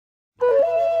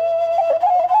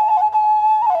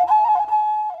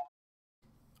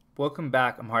Welcome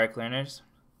back, Amharic learners.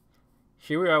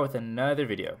 Here we are with another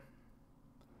video.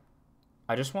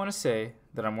 I just want to say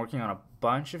that I'm working on a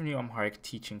bunch of new Amharic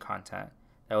teaching content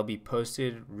that will be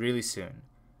posted really soon.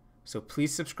 So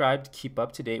please subscribe to keep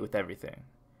up to date with everything.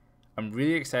 I'm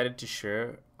really excited to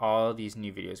share all these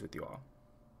new videos with you all.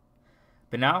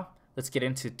 But now, let's get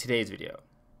into today's video.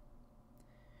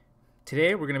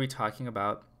 Today we're going to be talking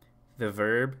about the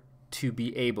verb to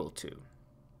be able to.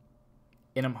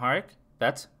 In Amharic,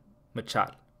 that's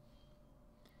Mechal.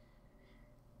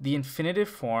 The infinitive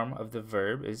form of the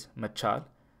verb is Mechal,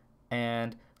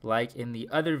 and like in the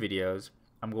other videos,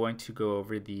 I'm going to go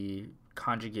over the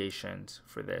conjugations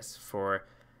for this. For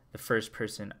the first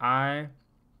person I,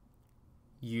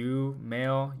 you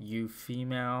male, you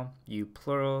female, you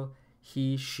plural,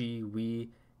 he, she, we,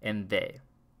 and they.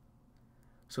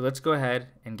 So let's go ahead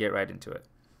and get right into it.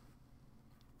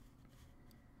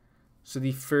 So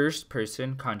the first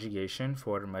person conjugation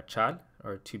for Mechal,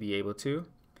 or to be able to,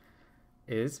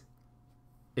 is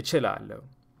እችላለሁ.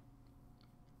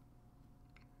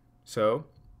 So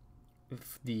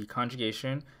if the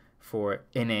conjugation for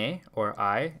እኔ or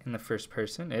I in the first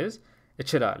person is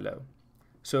እችላለሁ.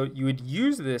 So you would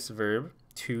use this verb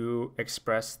to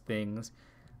express things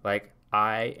like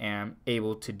I am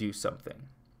able to do something.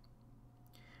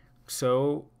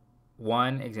 So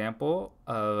one example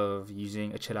of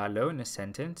using እችላለሁ in a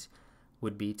sentence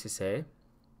would be to say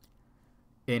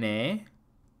እኔ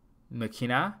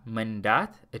መኪና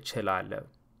መንዳት እችላለሁ.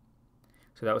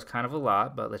 So that was kind of a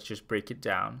lot, but let's just break it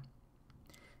down.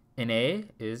 እኔ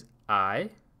is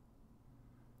I.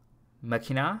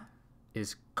 መኪና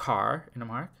is car in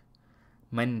Amharic.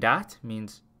 መንዳት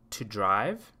means to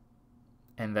drive.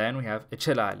 And then we have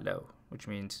እችላለሁ, which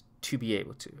means to be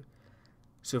able to.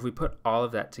 So if we put all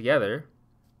of that together,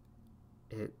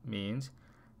 it means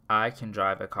I can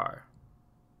drive a car.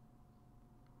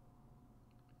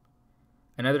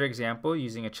 Another example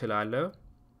using እችላለሁ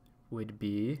would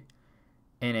be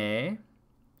እኔ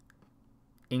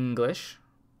English,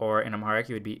 or in Amharic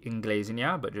it would be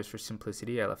እንግሊዝኛ, but just for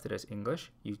simplicity I left it as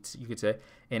English. You could say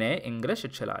እኔ English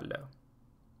እችላለሁ.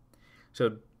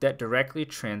 So that directly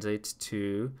translates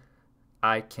to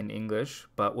I can English,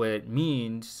 but what it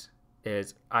means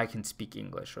is I can speak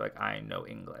English, or like I know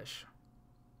English.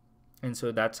 And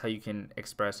so that's how you can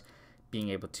express being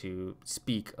able to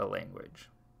speak a language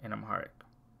in Amharic.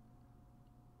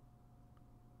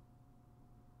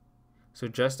 So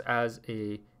just as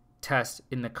a test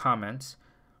in the comments,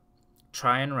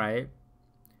 try and write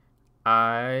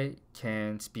I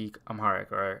can speak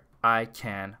Amharic, or I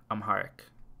can Amharic.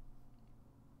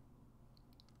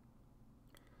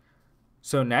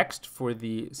 So next, for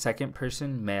the second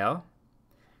person male,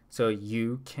 so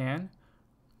you can,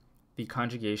 the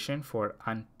conjugation for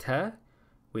አንተ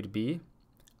would be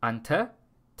አንተ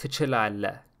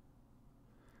ትችላለህ.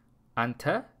 አንተ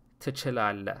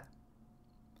ትችላለህ.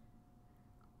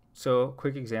 So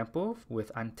quick example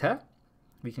with አንተ,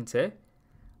 we can say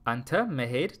አንተ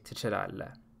መሄድ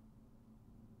ትችላለህ.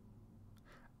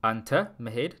 አንተ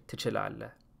መሄድ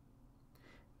ትችላለህ.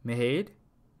 መሄድ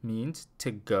means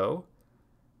to go.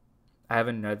 I have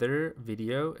another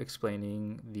video explaining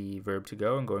the verb to go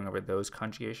and going over those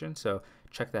conjugations, so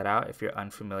check that out if you're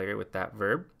unfamiliar with that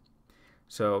verb.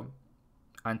 So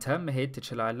አንተ መሄድ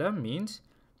ትችላለህ means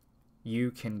you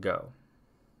can go.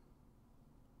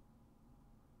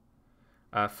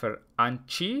 For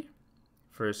አንቺ,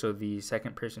 so the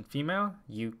second person female,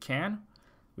 you can,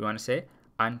 we want to say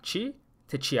አንቺ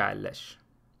ትችያለሽ.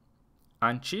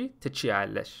 አንቺ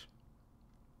ትችያለሽ.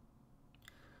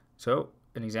 So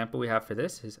an example we have for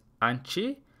this is አንቺ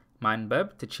ማንበብ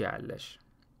ትችያለሽ.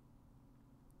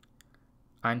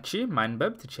 አንቺ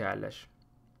ማንበብ ትችያለሽ.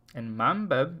 And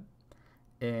ማንበብ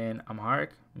in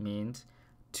Amharic means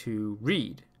to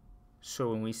read. So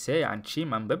when we say አንቺ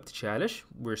ማንበብ ትችያለሽ,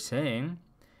 we're saying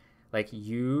like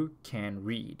you can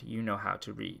read, you know how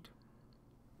to read.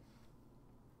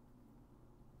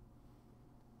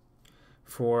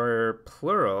 For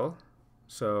plural,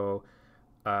 so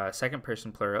second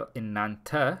person plural, እናንተ,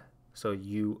 so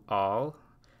you all,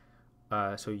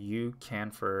 so you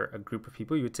can, for a group of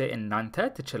people, you would say እናንተ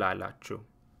ትችላላችሁ.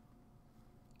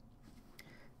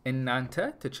 እናንተ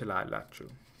ትችላላችሁ.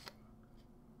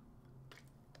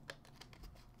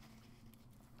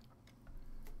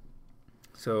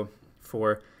 So for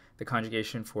the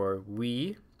conjugation for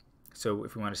we, so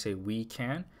if we want to say we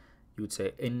can, you would say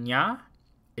እኛ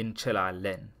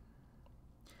እንችላለን.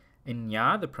 እኛ,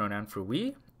 the pronoun for we,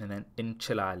 and then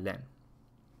እንችላለን.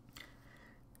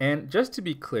 And just to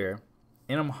be clear,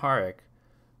 in Amharic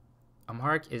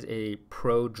is a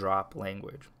pro-drop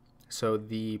language. So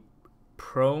the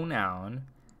pronoun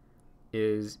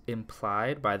is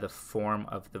implied by the form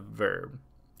of the verb.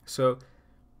 So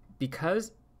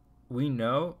because we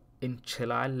know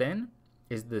enchilalen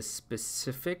is the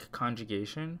specific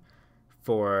conjugation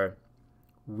for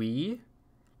we,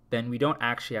 then we don't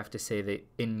actually have to say the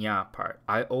inya part.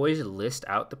 I always list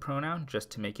out the pronoun just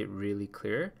to make it really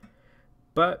clear.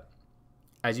 But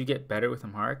as you get better with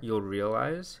Amharic, you'll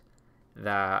realize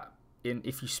that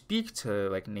if you speak to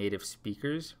like native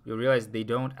speakers, you'll realize they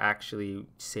don't actually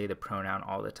say the pronoun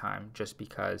all the time just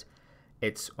because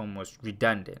it's almost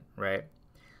redundant, right?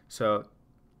 So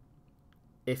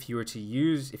if you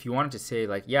wanted to say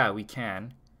like, yeah, we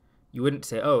can, you wouldn't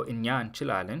say, oh, inya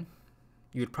enchilalen.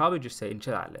 You would probably just say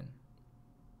enchilalen.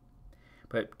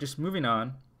 But just moving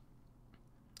on,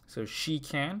 so she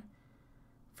can.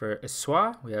 For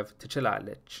iswa, we have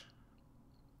tchilalich.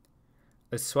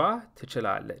 Iswa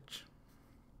tchilalich.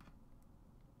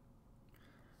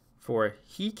 For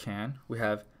he can, we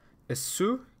have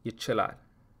isu yichilal.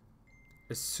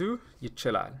 Isu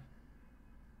yichilal.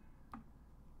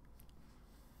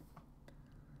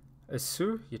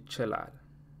 Isu yichilal.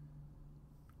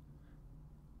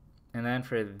 And then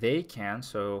for they can,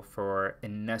 so for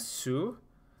inasu,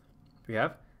 we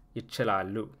have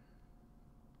yichilalu.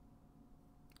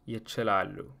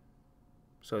 Yichilalu.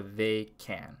 So they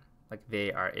can, like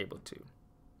they are able to.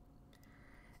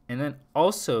 And then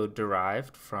also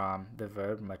derived from the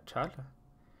verb mechal,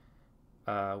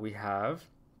 we have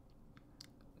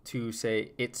to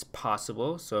say it's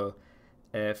possible. So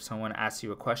if someone asks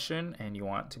you a question and you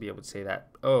want to be able to say that,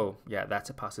 oh, yeah, that's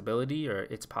a possibility, or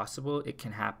it's possible, it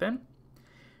can happen,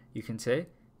 you can say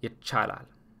yichalal.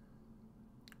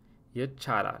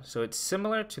 Yichalal. So it's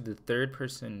similar to the third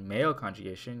person male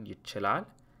conjugation, yichilal,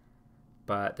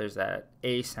 but there's that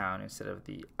A sound instead of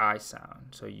the I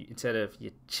sound. So instead of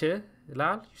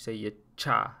yichilal, you say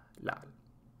yichalal.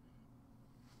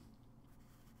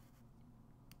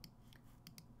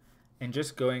 And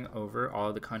just going over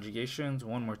all the conjugations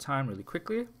one more time really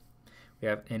quickly. We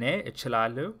have ine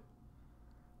ichilalu,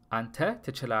 ante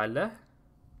tichilale,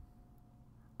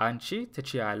 anchi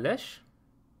tichialesh,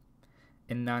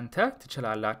 እናንተ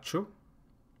ትችላላችሁ,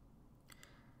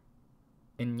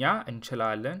 እኛ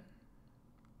እንችላለን፣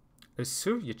 እሱ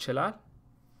ይችላል፣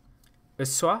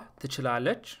 እሷ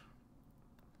ትችላለች፣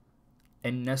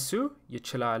 እነሱ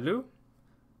ይችላሉ,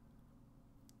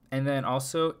 and then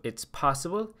also it's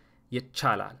possible,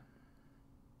 ይቻላል.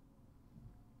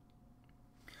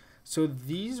 So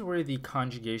these were the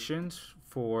conjugations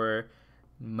for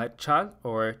mechal,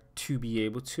 or to be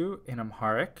able to, in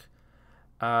Amharic.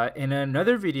 In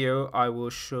another video, I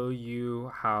will show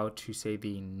you how to say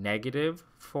the negative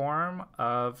form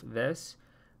of this,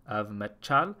 of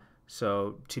mechal. So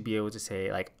to be able to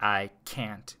say like, I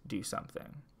can't do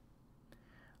something.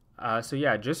 So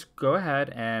yeah, just go ahead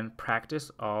and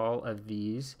practice all of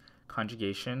these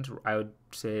conjugations. I would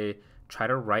say try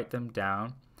to write them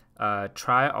down.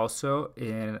 Try also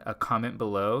in a comment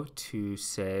below to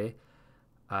say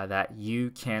that you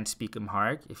can speak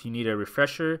Amharic. If you need a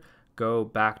refresher, go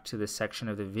back to the section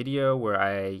of the video where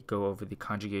I go over the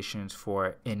conjugations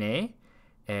for ine,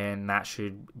 and that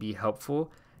should be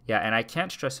helpful. Yeah, and I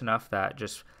can't stress enough that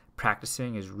just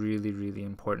practicing is really, really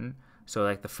important. So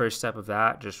like the first step of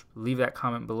that, just leave that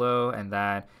comment below, and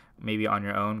then maybe on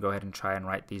your own, go ahead and try and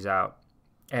write these out.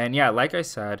 And yeah, like I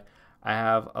said, I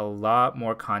have a lot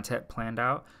more content planned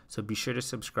out, so be sure to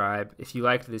subscribe. If you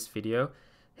liked this video,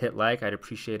 hit like, I'd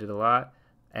appreciate it a lot.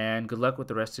 And good luck with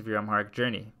the rest of your Amharic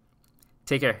journey.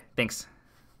 Take care. Thanks.